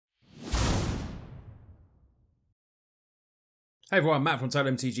Hey everyone, Matt from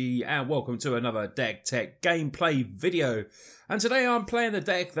Total MTG and welcome to another Deck Tech gameplay video. And today I'm playing the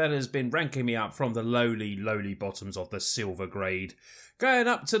deck that has been ranking me up from the lowly bottoms of the silver grade, going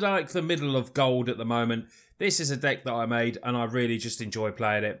up to like the middle of gold at the moment. This is a deck that I made and I really just enjoy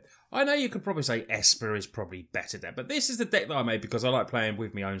playing it. I know you could probably say Esper is probably better there, but this is the deck that I made because I like playing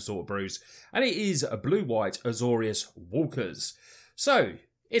with my own sort of brews. And it is a blue-white Azorius Walkers. So,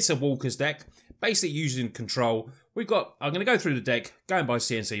 it's a Walkers deck, basically using control. I'm going to go through the deck, going by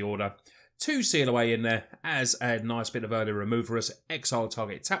CNC order. 2 Seal Away in there as a nice bit of early remove for us. Exile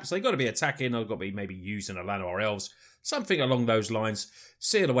target taps. So they've got to be attacking, or got to be maybe using a land or elves. Something along those lines.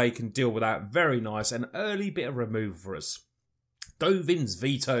 Seal Away can deal with that. Very nice. An early bit of remove for us. Dovin's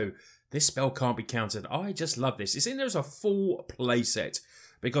Veto. This spell can't be countered. I just love this. It's in there as a full playset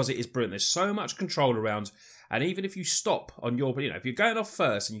because it is brilliant. There's so much control around. And even if you stop on your, if you're going off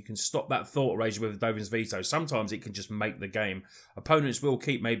first and you can stop that thought erasure with Dovin's Veto, sometimes it can just make the game. Opponents will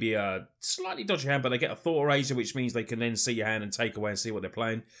keep maybe a slightly dodgy hand, but they get a thought erasure, which means they can then see your hand and take away and see what they're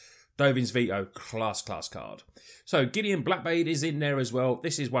playing. Dovin's Veto, class card. So Gideon Blackblade is in there as well.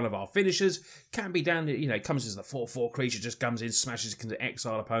 This is one of our finishers. Can be down, it comes as the 4/4 creature, just comes in, smashes, can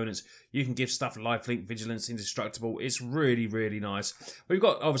exile opponents. You can give stuff lifelink, vigilance, indestructible. It's really nice. We've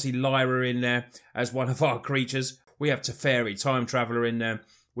got obviously Lyra in there as one of our creatures. We have Teferi, Time Traveller in there.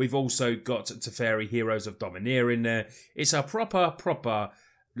 We've also got Teferi, Heroes of Dominaria in there. It's a proper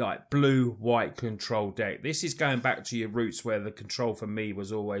like blue-white control deck. This is going back to your roots where the control for me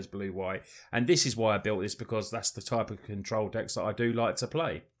was always blue-white. And this is why I built this, because that's the type of control decks that I do like to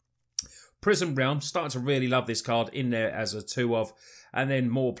play. Prism Realm, starting to really love this card in there as a 2-of. And then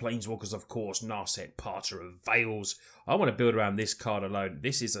more Planeswalkers, of course. Narset, Parter of Veils. I want to build around this card alone.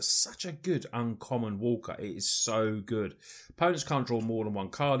 This is such a good uncommon walker. It is so good. Opponents can't draw more than one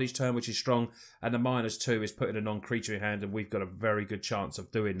card each turn, which is strong. And the -2 is putting a non-creature in hand, and we've got a very good chance of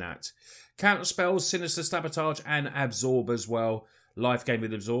doing that. Counter spells, Sinister Sabotage, and Absorb as well. Life gain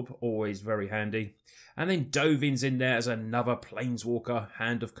with Absorb, always very handy. And then Dovin's in there as another Planeswalker,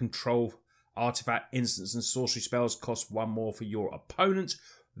 Hand of Control. Artifact, instants, and sorcery spells cost 1 more for your opponent.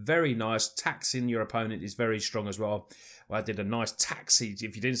 Very nice. Taxing your opponent is very strong as well. I did a nice taxi.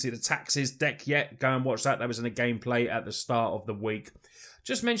 If you didn't see the taxes deck yet, go and watch that. That was in a gameplay at the start of the week.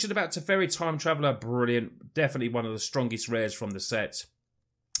 Just mentioned about Teferi, Time Traveller. Brilliant. Definitely one of the strongest rares from the set.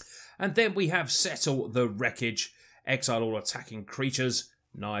 And then we have Settle the Wreckage. Exile all attacking creatures.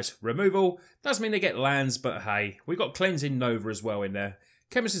 Nice. Removal. Does mean they get lands, but hey. We got Cleansing Nova as well in there.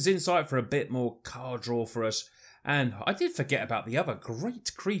 Chemist's Insight for a bit more card draw for us. And I did forget about the other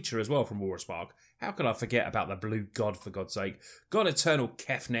great creature as well from War of Spark. How could I forget about the Blue God, for God's sake? God-Eternal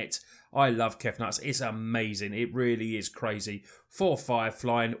Kefnet. I love Kefnets. It's amazing. It really is crazy. 4/5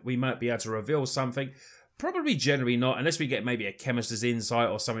 flying. We might be able to reveal something. Probably generally not, unless we get maybe a Chemist's Insight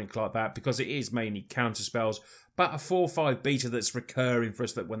or something like that, because it is mainly counter spells. But a 4/5 beta that's recurring for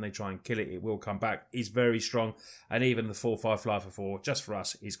us, that when they try and kill it, it will come back, is very strong. And even the 4/5 fly for 4, just for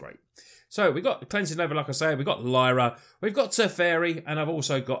us, is great. So we've got Cleansing Nova, like I say, we've got Lyra, we've got Teferi, and I've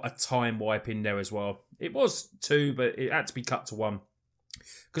also got a Time Wipe in there as well. It was 2, but it had to be cut to 1.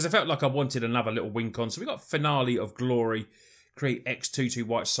 Because I felt like I wanted another little win con. So we've got Finale of Glory, create X/2/2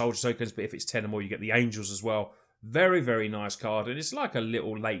 white soldier tokens, but if it's 10 or more, you get the Angels as well. Very nice card, and it's like a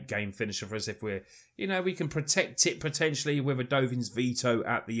little late game finisher for us if we're, we can protect it potentially with a Dovin's Veto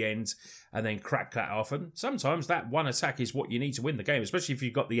at the end and then crack that off. And sometimes that one attack is what you need to win the game, especially if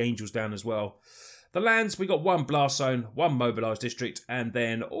you've got the Angels down as well. The lands, we got 1 Blast Zone, 1 Mobilised District, and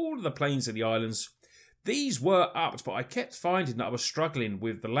then all of the plains and the islands. These were upped, but I kept finding that I was struggling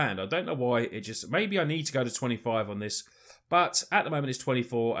with the land. I don't know why. Maybe I need to go to 25 on this. But at the moment it's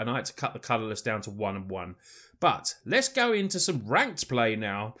 24, and I had to cut the colourless down to 1 and 1. But let's go into some ranked play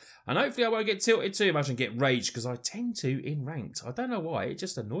now. And hopefully I won't get tilted too much and get raged, because I tend to in ranked. I don't know why, it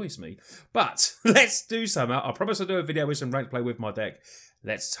just annoys me. But let's do some. I promise I'll do a video with some ranked play with my deck.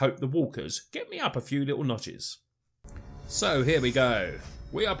 Let's hope the Walkers get me up a few little notches. So here we go.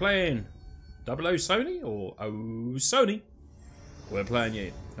 We are playing 00 Sony or O Sony. We're playing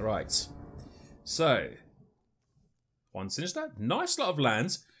you. Alright. So 1 Sinister. Nice lot of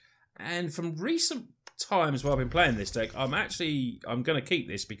lands. And from recent times while I've been playing this deck, I'm going to keep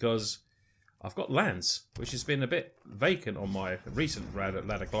this because I've got lands, which has been a bit vacant on my recent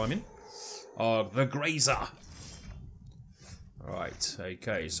ladder climbing. The Grazer. Alright,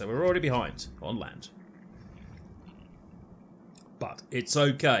 okay, so we're already behind on land. But it's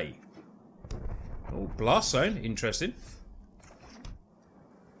okay. Oh, Blast Zone, interesting.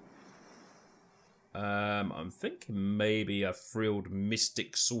 I'm thinking maybe a Frilled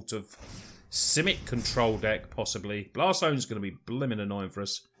Mystic sort of Simic control deck, possibly. Blast Zone's going to be blimmin' annoying for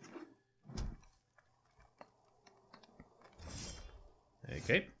us.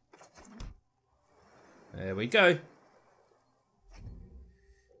 Okay. There we go.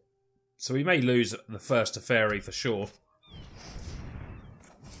 So we may lose the first Teferi for sure.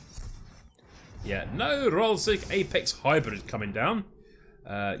 Yeah, no Roll-Sick Apex Hybrid coming down.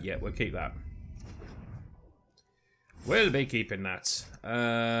 Yeah, we'll keep that. We'll be keeping that.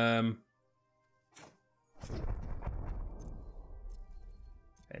 And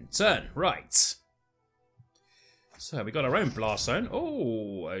turn, right. So we got our own Blast Zone.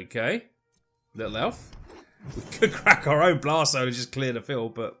 Oh, okay. Little elf. We could crack our own Blast Zone and just clear the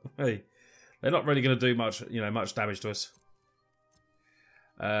field, but hey, they're not really going to do much, much damage to us.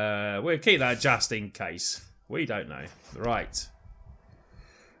 We'll keep that just in case. We don't know. Right.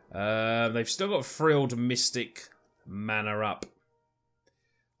 They've still got Frilled Mystic mana up.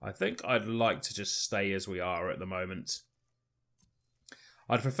 I think I'd like to just stay as we are at the moment.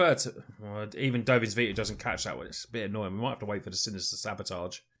 I'd prefer to... Well, even Dovin's Veto doesn't catch that one. It's a bit annoying. We might have to wait for the Sinister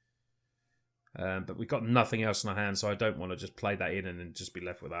Sabotage. But we've got nothing else in our hands, so I don't want to just play that in and then just be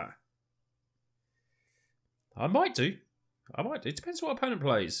left with that. I might do. It depends what opponent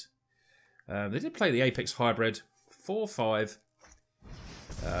plays. They did play the Apex Hybrid. 4-5.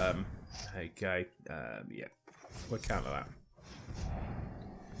 Okay. Yeah. We'll counter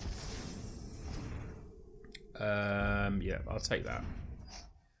that. Yeah, I'll take that.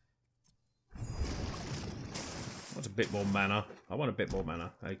 I want a bit more mana. I want a bit more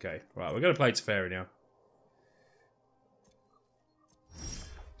mana. Okay. Right, we're going to play Teferi now.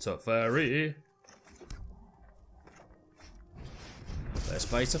 Teferi. Let's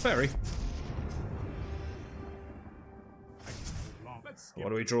play Teferi. What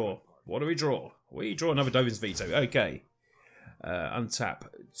do we draw? What do we draw? We draw another Dovin's Veto. Okay. Untap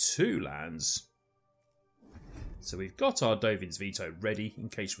 2 lands. So we've got our Dovin's Veto ready in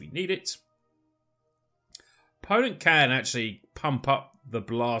case we need it. Opponent can actually pump up the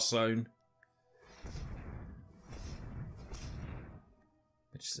Blast Zone,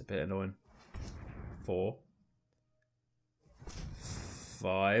 which is a bit annoying. 4,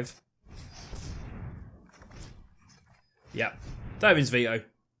 5. Yep. Dovin's Veto.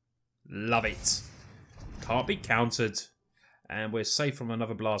 Love it. Can't be countered. And we're safe from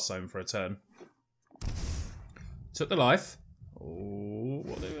another Blast Zone for a turn. Took the life. Oh,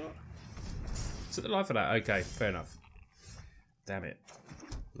 what do we got? Took the life of that. Okay, fair enough. Damn it.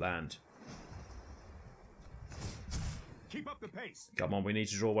 Land. Keep up the pace. Come on, we need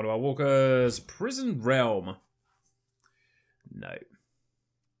to draw one of our walkers. Prison Realm. No.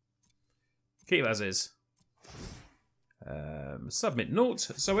 Keep as is. Submit naught.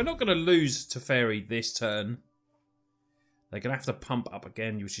 So we're not going to lose Teferi this turn. They're going to have to pump up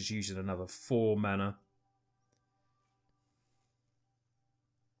again, which is using another 4 mana.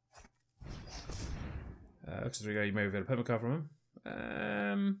 Looks like you may have got a permanent card from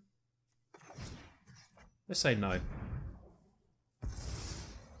him. Let's say no.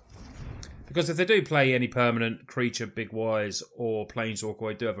 Because if they do play any permanent creature, Big Wise, or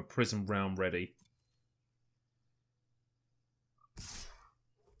Planeswalker, I do have a Prison Realm ready.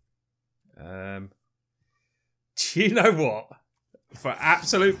 Do you know what? For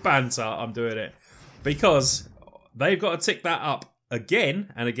absolute banter, I'm doing it. Because they've got to tick that up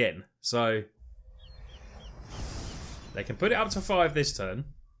again and again. So they can put it up to 5 this turn.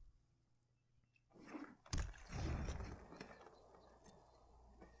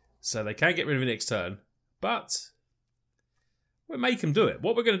 So they can get rid of it next turn. But we'll make them do it.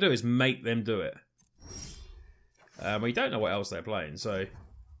 What we're going to do is make them do it. We don't know what else they're playing, so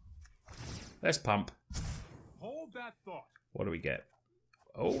let's pump. Hold that thought. What do we get?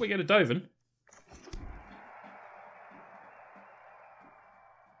 Oh, we get a Dovin.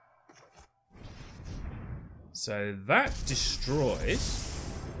 So that destroys.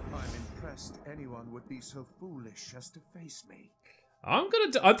 I'm impressed anyone would be so foolish as to face me. I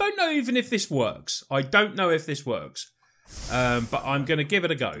don't know even if this works. I don't know if this works. But I'm going to give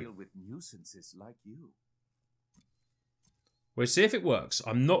it a go. Deal with nuisances like you. We'll see if it works.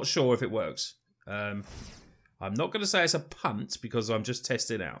 I'm not sure if it works. I'm not going to say it's a punt because I'm just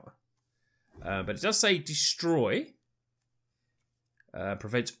testing out. But it does say destroy.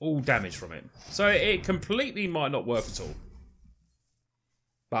 Prevents all damage from it. So it completely might not work at all.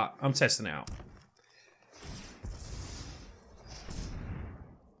 But I'm testing it out.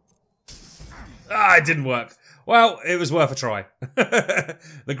 Ah, it didn't work. Well, it was worth a try.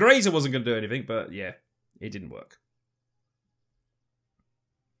 The Grazer wasn't going to do anything, but yeah, it didn't work.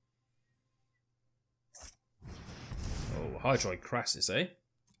 Oh, Hydroid Crassus, eh?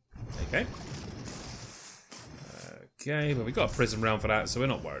 Okay. Okay, but we've got a prison realm for that, so we're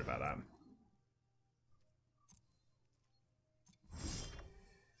not worried about that.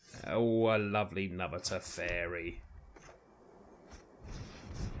 Oh, a lovely another Teferi.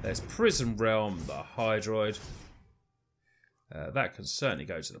 There's Prison Realm, the Hydroid. That can certainly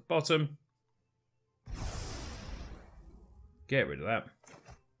go to the bottom. Get rid of that.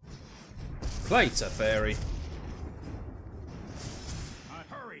 Play Teferi.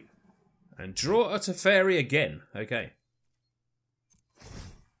 Hurry! And draw a Teferi again. Okay.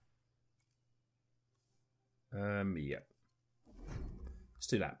 Yep. Let's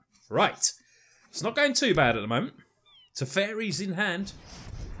do that. Right. It's not going too bad at the moment. Teferi's in hand.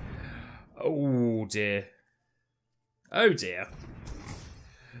 Oh dear. Oh dear.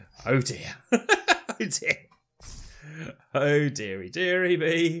 Oh dear. Oh dear. Oh dearie dearie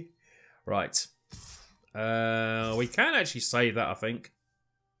me. Right. We can actually save that, I think.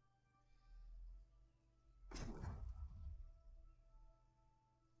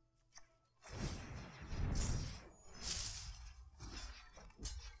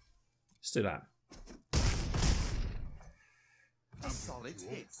 Let's do that. A solid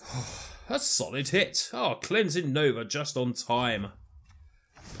hit. A solid hit. Oh, cleansing Nova just on time.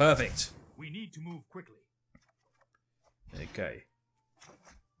 Perfect. We need to move quickly. Okay.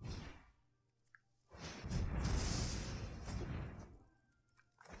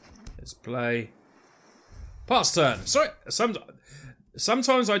 Let's play. Pass turn. Sorry.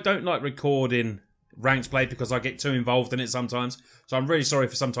 Sometimes I don't like recording ranked play because I get too involved in it sometimes. So I'm really sorry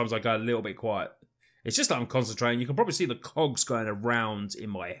for sometimes I go a little bit quiet. It's just that I'm concentrating. You can probably see the cogs going around in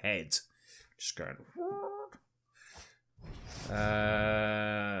my head. Just going.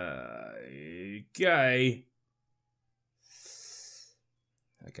 Okay.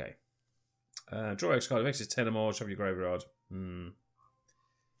 Okay. Draw X card. If X is 10 or more, shuffle your graveyard.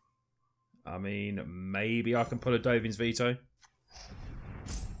 I mean, maybe I can pull a Dovin's Veto.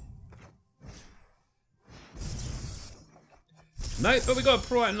 No, but we got a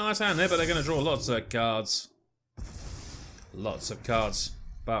quite nice hand there, but they're going to draw lots of cards. Lots of cards.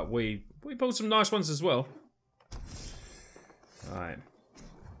 But we pulled some nice ones as well. Alright.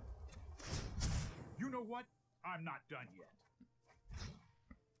 You know what? I'm not done yet.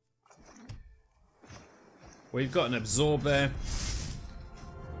 We've got an absorb there.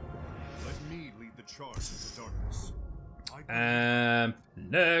 Let me lead the charge into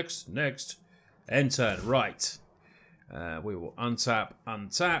darkness. Next. End turn. Right. We will untap.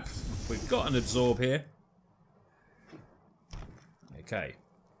 We've got an absorb here. Okay.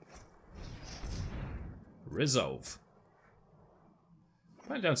 Resolve.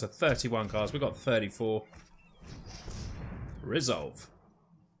 Went down to 31 cards. We've got 34. Resolve.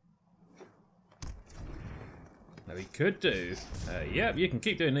 Now we could do... yeah, you can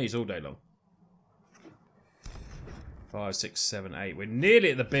keep doing these all day long. 5, 6, 7, 8. We're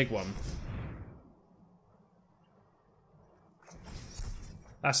nearly at the big one.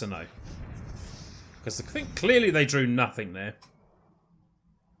 That's a no. Because I think clearly they drew nothing there.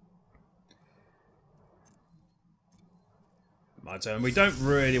 My turn. We don't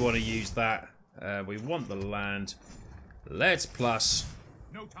really want to use that. We want the land. Let's plus.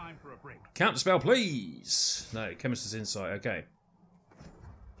 No time for a break. Counter spell, please. No, Chemist's Insight. Okay.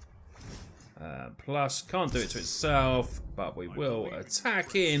 Plus, can't do it to itself, but we will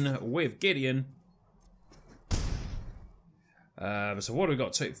attack in with Gideon. So what have we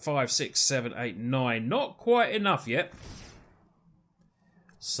got? 2, 5, 6, 7, 8, 9. Not quite enough yet.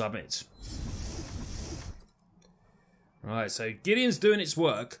 Submit. Right, so Gideon's doing its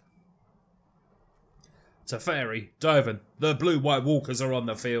work. Teferi, Dovin, the blue-white walkers are on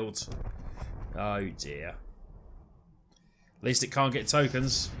the field. Oh dear. At least it can't get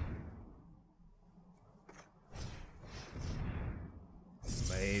tokens.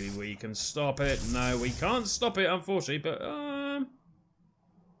 Maybe we can stop it. No, we can't stop it, unfortunately, but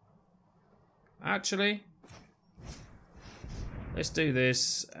actually, let's do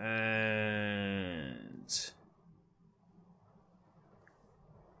this and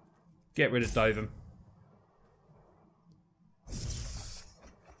get rid of Dovin.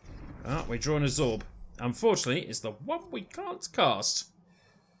 Ah, we draw an absorb. Unfortunately, it's the one we can't cast.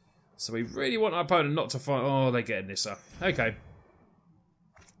 So we really want our opponent not to fight. Oh, they're getting this up. Okay.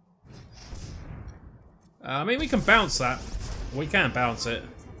 I mean, we can bounce that. We can bounce it.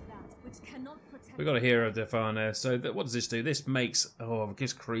 We've got a hero define there. So what does this do? This makes... Oh, it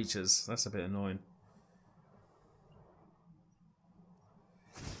gives creatures. That's a bit annoying.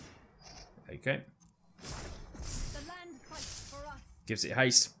 Okay. Gives it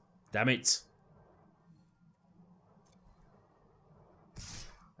haste. Damn it.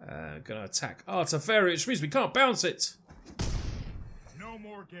 Gonna attack our Teferi, which means we can't bounce it. No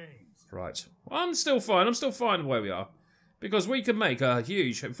more games. Right. I'm still fine. I'm still fine the way we are. Because we can make a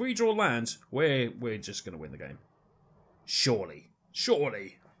huge... If we draw land, we're just going to win the game. Surely.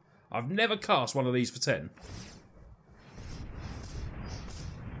 Surely. I've never cast one of these for 10.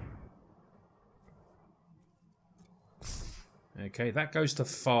 Okay, that goes to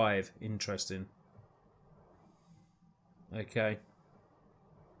 5. Interesting. Okay.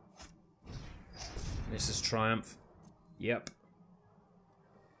 This is Triumph. Yep.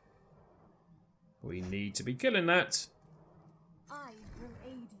 We need to be killing that. I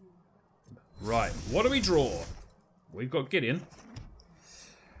will aid you. Right, what do we draw? We've got Gideon.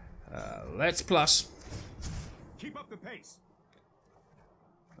 Let's plus. Keep up the pace.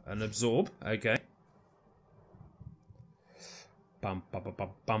 An absorb, okay. Bum bum bum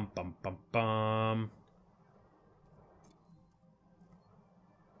bum bum bum bum.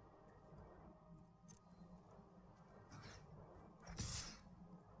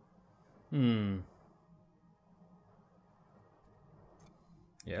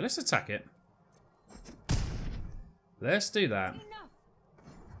 Yeah, let's attack it. Let's do that.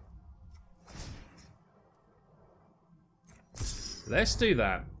 Let's do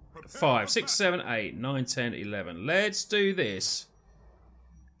that. 5, 6, 7, 8, 9, 10, 11. Let's do this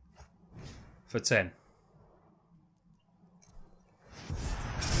for 10.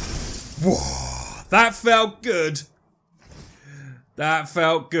 Whoa, that felt good. That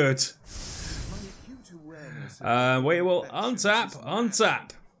felt good. We will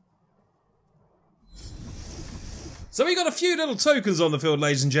untap. So we got a few little tokens on the field,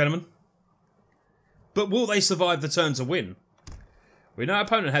 ladies and gentlemen. But will they survive the turn to win? We know our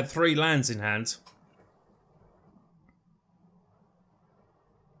opponent had 3 lands in hand.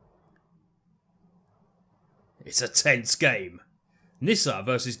 It's a tense game. Nissa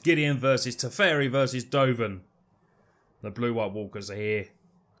versus Gideon versus Teferi versus Dovin. The blue-white walkers are here.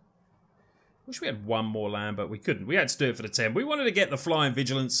 Wish we had one more land, but we couldn't. We had to do it for the 10. We wanted to get the flying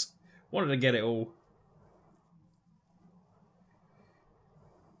vigilance. Wanted to get it all.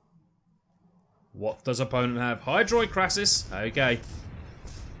 What does opponent have? Hydroid Crassus. Okay.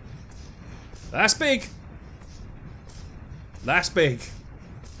 That's big. That's big.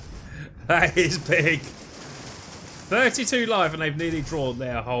 That is big. 32 life and they've nearly drawn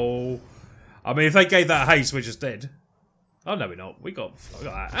their whole... I mean, if they gave that haste, we're just dead. Oh, no, we're not. We got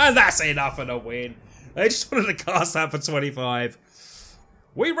that. And that's enough for the win. They just wanted to cast that for 25.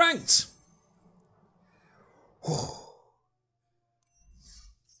 We ranked.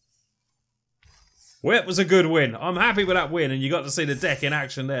 Well, it was a good win. I'm happy with that win, and you got to see the deck in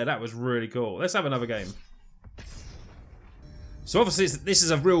action there. That was really cool. Let's have another game. So obviously this is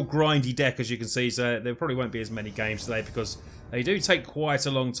a real grindy deck, as you can see, so there probably won't be as many games today because they do take quite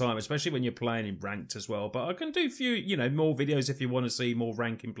a long time, especially when you're playing in ranked as well. But I can do a few, you know, more videos if you want to see more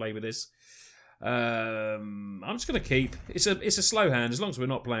ranking play with this. I'm just going to keep. It's a slow hand, as long as we're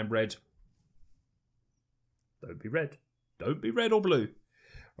not playing red. Don't be red. Don't be red or blue.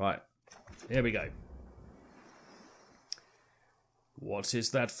 Right, here we go. What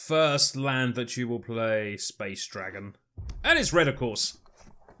is that first land that you will play? Space Dragon. And it's red, of course.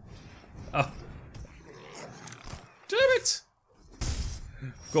 Oh. Damn it!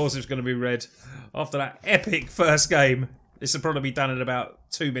 Of course it's going to be red. After that epic first game. This will probably be done in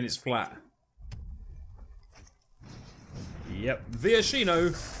about 2 minutes flat. Yep,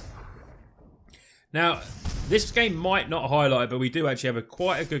 Viashino. Now, this game might not highlight, but we do actually have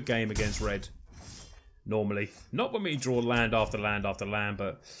quite a good game against red. Normally. Not when we draw land after land after land,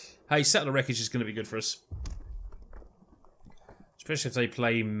 but hey, Settle the Wreckage is going to be good for us. Especially if they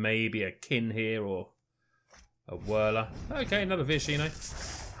play maybe a Kin here or a Whirler. Okay, another Viashino.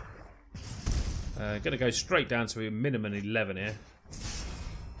 Going to go straight down to a minimum 11 here.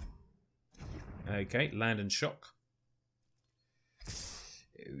 Okay, land and shock.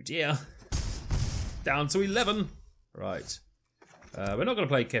 Oh dear. Down to 11. Right. We're not going to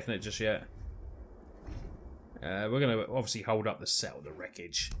play Kefnet just yet. We're going to obviously hold up the Settle the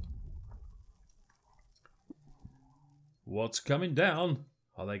Wreckage. What's coming down?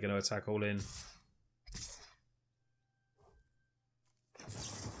 Are they going to attack all in?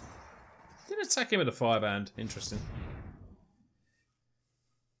 Didn't attack him with a fireband. Interesting.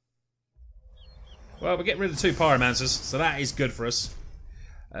 Well, we're getting rid of 2 Pyromancers, so that is good for us.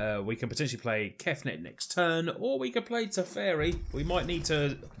 We can potentially play Kefnet next turn, or we could play Teferi. We might need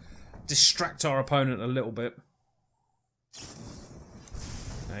to distract our opponent a little bit.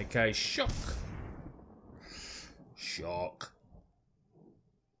 Okay, shock. Shock.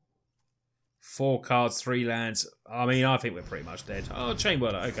 4 cards, 3 lands. I mean, I think we're pretty much dead. Oh, Chain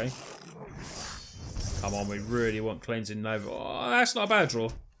Whirler, okay. Come on, we really want Cleansing Nova. Oh, that's not a bad draw.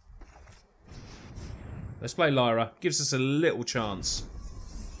 Let's play Lyra. Gives us a little chance.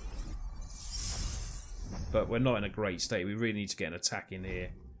 But we're not in a great state. We really need to get an attack in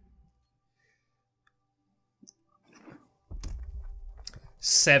here.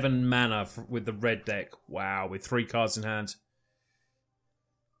 7 mana with the red deck. Wow, with 3 cards in hand.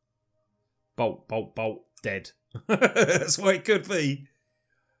 Bolt, bolt, bolt. Dead. That's what it could be.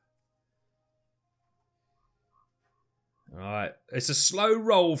 Alright. It's a slow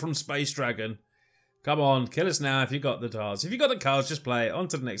roll from Space Dragon. Come on, kill us now if you got the cards. If you got the cards, just play it. On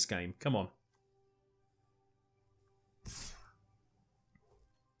to the next game. Come on.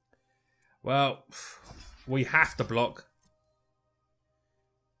 Well, we have to block.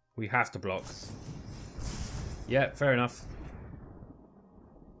 We have to block. Yeah, fair enough.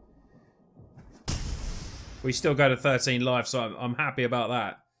 We still go to 13 life, so I'm happy about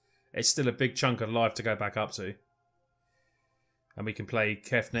that. It's still a big chunk of life to go back up to. And we can play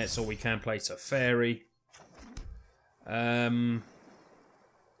Kefnets or we can play Teferi.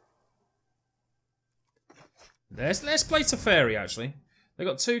 Let's play Teferi, actually. They've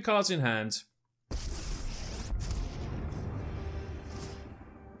got 2 cards in hand.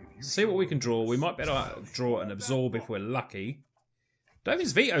 See what we can draw. We might be able to draw an Absorb if we're lucky.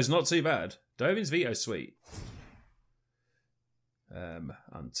 Dovin's Veto's not too bad. Dovin's Veto's sweet.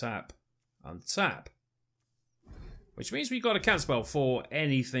 Untap. Untap. Which means we've got a counterspell for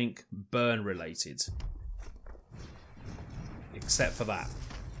anything burn related. Except for that.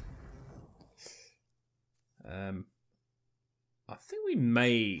 I think we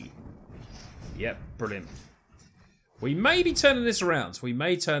may... Yep, brilliant. We may be turning this around. We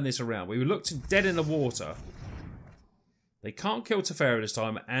may turn this around. We looked dead in the water. They can't kill Teferi this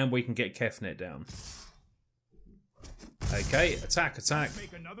time, and we can get Kefnet down. Okay, attack, attack.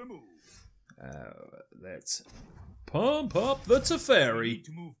 Make another move. Let's pump up the Teferi.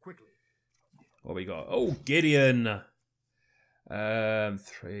 To move quickly. What we got? Oh, Gideon.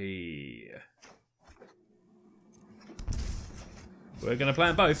 3. We're going to play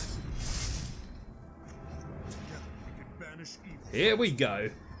them both. Here we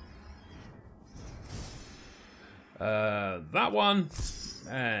go. That one.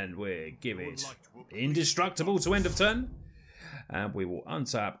 And we give it indestructible to end of turn. And we will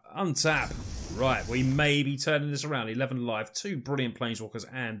untap, untap. Right, we may be turning this around. 11 life, 2 brilliant planeswalkers,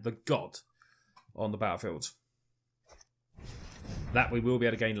 and the god on the battlefield. That we will be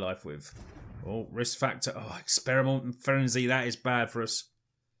able to gain life with. Oh, risk factor. Oh, experiment and frenzy. That is bad for us.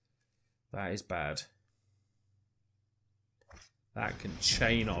 That is bad. That can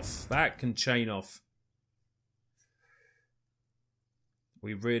chain off. That can chain off.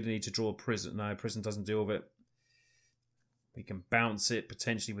 We really need to draw a prison. No, prison doesn't deal with it. We can bounce it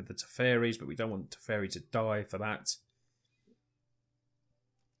potentially with the Teferis, but we don't want Teferi to die for that.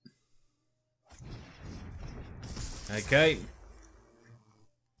 Okay.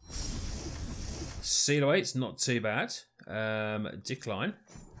 Seal awaits, not too bad. Decline.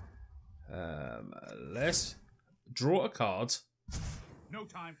 Let's draw a card. No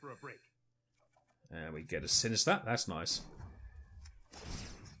time for a break. And we get a Sinister. That's nice.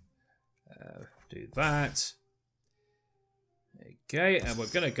 Do that. Okay, and we're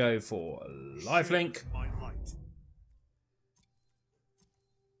going to go for lifelink.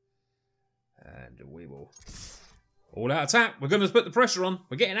 And we will all out attack. We're going to put the pressure on.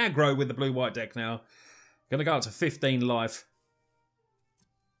 We're getting aggro with the blue-white deck now. Going to go up to 15 life.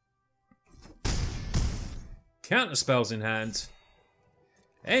 Counter spells in hand.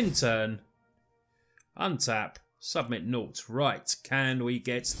 End turn. Untap. Submit naught. Right, can we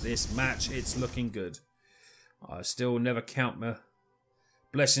get this match? It's looking good. I still never count my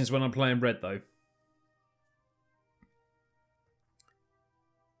blessings when I'm playing red, though.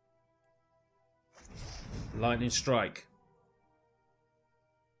 Lightning strike.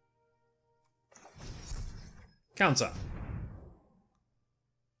 Counter.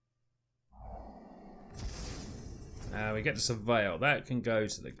 We get to Surveil. That can go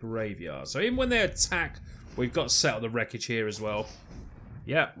to the graveyard. So even when they attack, we've got to settle the wreckage here as well.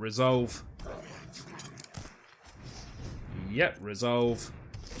 Yep, resolve. Yep, resolve.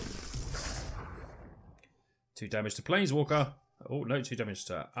 2 damage to Planeswalker. Oh, no, 2 damage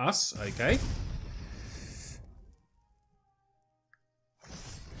to us. Okay.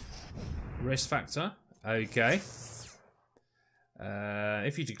 Risk factor. Okay.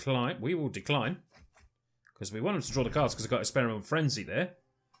 If you decline, we will decline. Because we want them to draw the cards because I've got Experiment Frenzy there.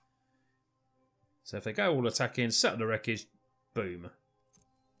 So if they go all attack in, settle the wreckage, boom.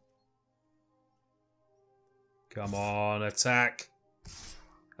 Come on, attack.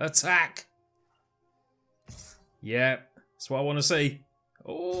 Attack. Yeah, that's what I want to see.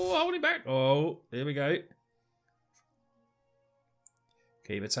 Oh, holding back. Oh, here we go.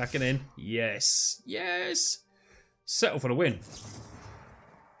 Keep attacking in. Yes. Yes. Settle for the win.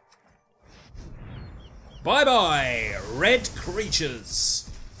 Bye-bye, red creatures.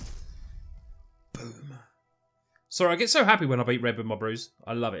 Boom. Sorry, I get so happy when I beat red with my brews.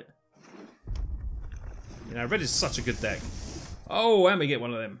 I love it. You know, red is such a good deck. Oh, and we get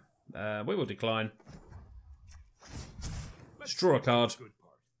one of them. We will decline. Let's draw a card.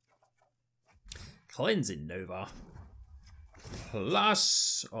 Cleansing Nova.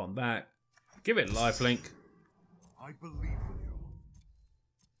 Plus, on that, give it lifelink. I believe in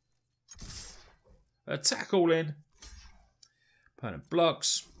you. Attack all in. Opponent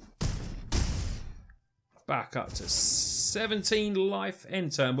blocks. Back up to 17 life.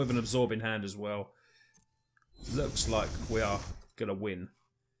 End turn with an absorb in hand as well. Looks like we are going to win.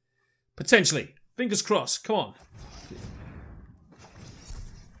 Potentially. Fingers crossed. Come on.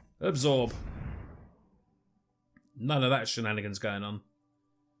 Absorb. None of that shenanigans going on.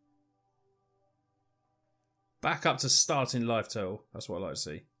 Back up to starting life total. That's what I like to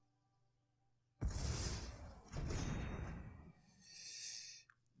see.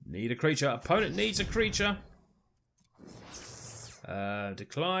 Need a creature. Opponent needs a creature.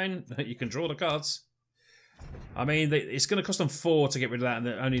 Decline. You can draw the cards. I mean, it's going to cost them 4 to get rid of that, and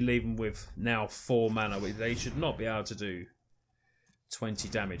they're only leaving with now 4 mana. They should not be able to do 20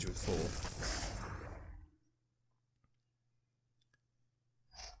 damage with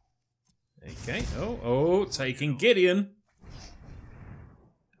 4. Okay. Oh, taking Gideon.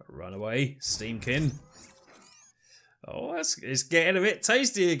 Run away, Steamkin. Oh, it's getting a bit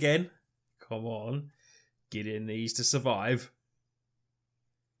tasty again. Come on. Gideon needs to survive.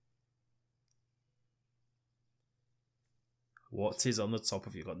 What is on the top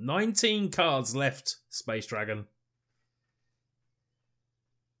of you? Got 19 cards left, Space Dragon.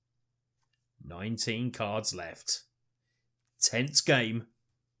 19 cards left. Tense game.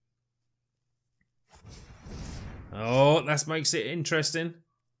 Oh, that makes it interesting.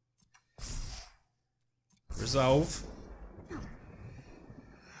 Resolve.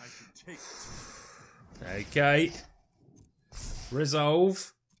 I can take it. Okay.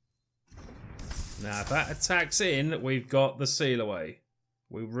 Resolve. Now, if that attacks in, we've got the seal away.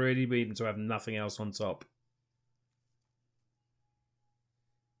 We really need them to have nothing else on top.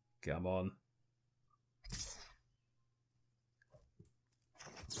 Come on.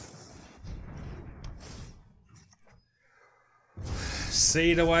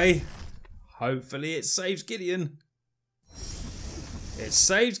 Seal away. Hopefully it saves Gideon. It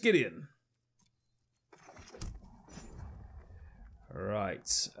saves Gideon.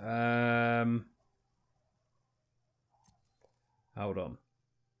 Right. Hold on.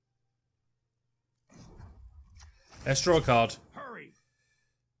 Let's draw a card. Hurry.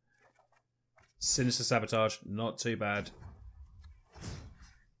 Sinister Sabotage. Not too bad.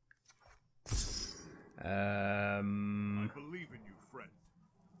 I believe in you, friend.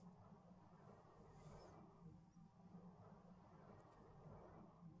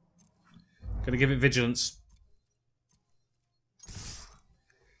 Gonna give it vigilance.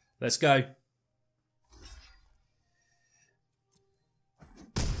 Let's go.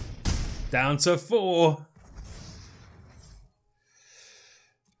 Down to 4.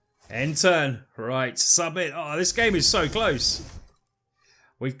 End turn. Right, submit. Oh, this game is so close.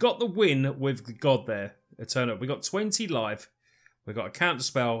 We've got the win with God there. Eternal. We got 20 life. We've got a counter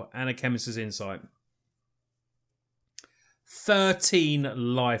spell and a Chemist's Insight.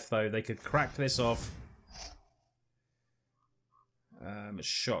 13 life though. They could crack this off.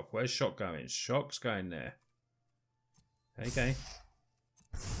 Shock. Where's Shock going? Shock's going there. Okay.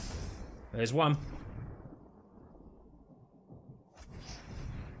 There's one.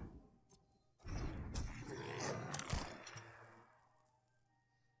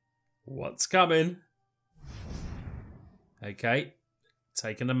 What's coming? Okay.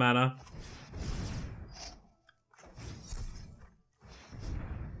 Taking the mana.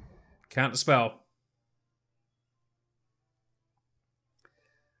 Counter spell.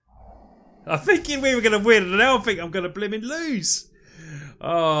 I'm thinking we were going to win, and now I think I'm going to blimmin' lose.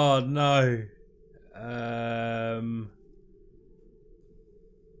 Oh, no. I'm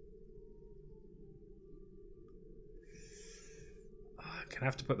going to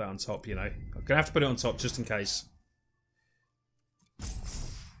have to put that on top, you know. I'm going to have to put it on top just in case.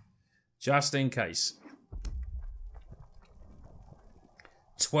 Just in case.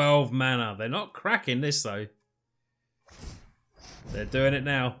 12 mana. They're not cracking this, though. They're doing it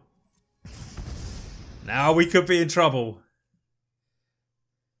now. Now we could be in trouble.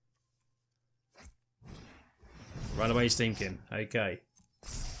 Runaway Steamkin. Okay.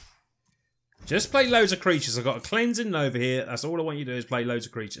 Just play loads of creatures. I've got a cleansing Nova here. That's all I want you to do is play loads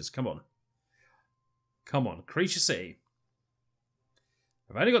of creatures. Come on. Come on. Creature City.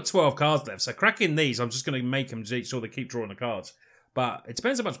 I've only got 12 cards left, so cracking these, I'm just going to make them sure they keep drawing the cards. But it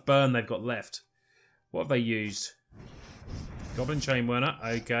depends how much burn they've got left. What have they used? Goblin Chainburner.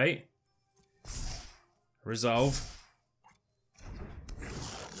 Okay. Resolve.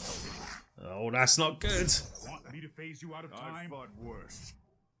 Oh, that's not good. Want me to phase you out of time? I've fought worse.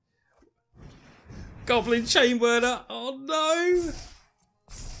 Goblin Chainburner. Oh no.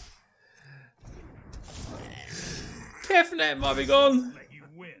 Kefnet might be gone. Let you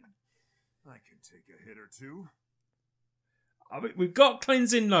win. I can take a hit or two. I mean, we've got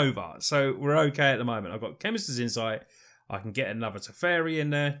Cleansing Nova, so we're okay at the moment. I've got Chemist's Insight. I can get another Teferi in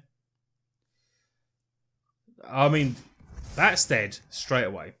there. I mean, that's dead straight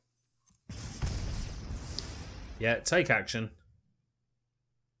away. Yeah, take action.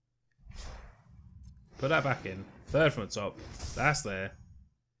 Put that back in. Third from the top. That's there.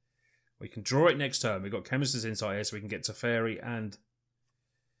 We can draw it next turn. We've got Chemist's Insight here, so we can get Teferi and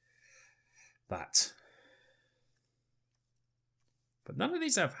that. But none of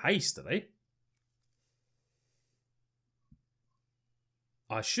these have haste, do they?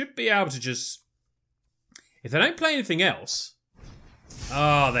 I should be able to just... If they don't play anything else...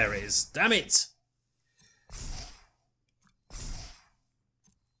 Oh, there it is. Damn it!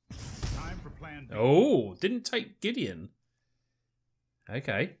 Time for plan B. Oh, didn't take Gideon.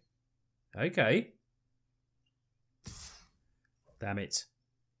 Okay. Okay. Damn it.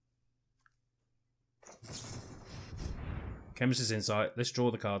 Chemist's Insight. Let's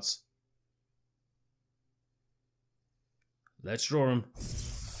draw the cards. Let's draw them.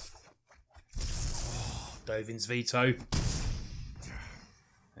 Oh, Dovin's Veto.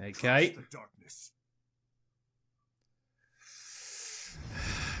 Okay. The darkness.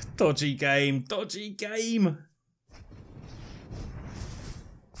 Dodgy game. Dodgy game.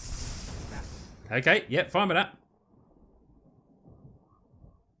 Okay. Yep. Fine with that.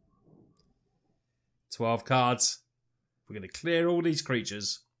 12 cards. We're going to clear all these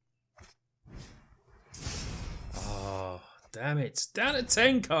creatures. Oh, damn it. Down to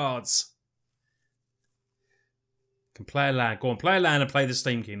 10 cards. Can play a land. Go on, play a land and play the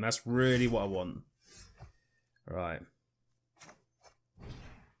Steam King. That's really what I want. Right.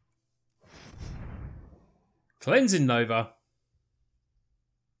 Cleansing Nova.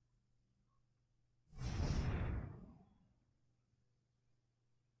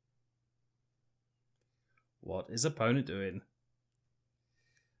 What is opponent doing?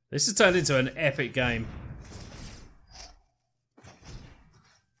 This has turned into an epic game.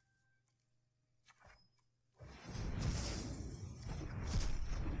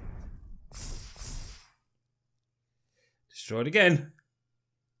 Destroyed again.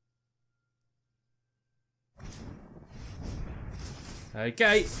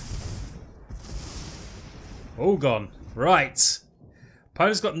 Okay. All gone. Right.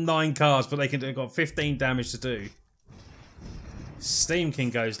 Opponent's got 9 cards, but they've got 15 damage to do. Steam King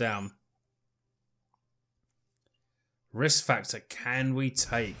goes down. Risk factor, can we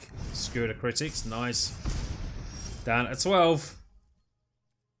take? Skewer the critics, nice. Down at 12.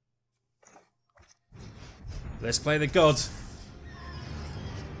 Let's play the God.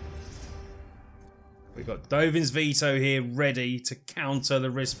 We've got Dovin's Veto here ready to counter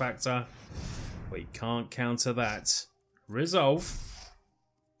the risk factor. We can't counter that. Resolve.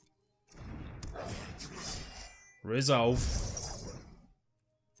 Resolve.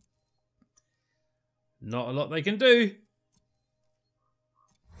 Not a lot they can do.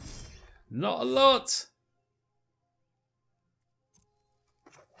 Not a lot.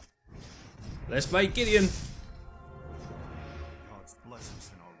 Let's play Gideon. God's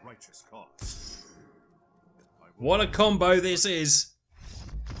blessings in our righteous cause. What a combo this is.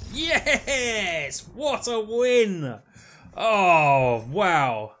 Yes! What a win! Oh,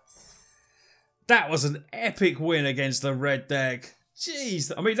 wow. That was an epic win against the red deck.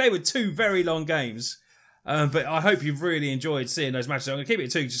 Jeez. I mean, they were 2 very long games. But I hope you've really enjoyed seeing those matches. I'm going to keep it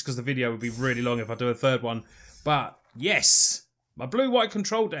at 2 just because the video would be really long if I do a third one. But, yes. My blue-white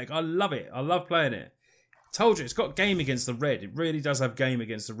control deck. I love it. I love playing it. Told you, it's got game against the red. It really does have game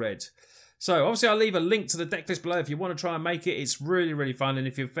against the red. So, obviously, I'll leave a link to the deck list below if you want to try and make it. It's really, really fun. And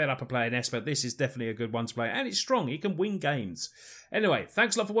if you're fed up of playing Esper, this is definitely a good one to play. And it's strong. It can win games. Anyway,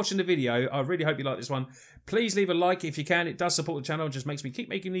 thanks a lot for watching the video. I really hope you like this one. Please leave a like if you can. It does support the channel. It just makes me keep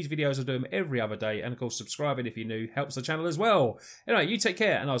making these videos. I do them every other day. And, of course, subscribing if you're new helps the channel as well. Anyway, you take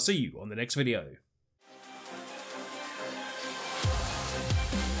care, and I'll see you on the next video.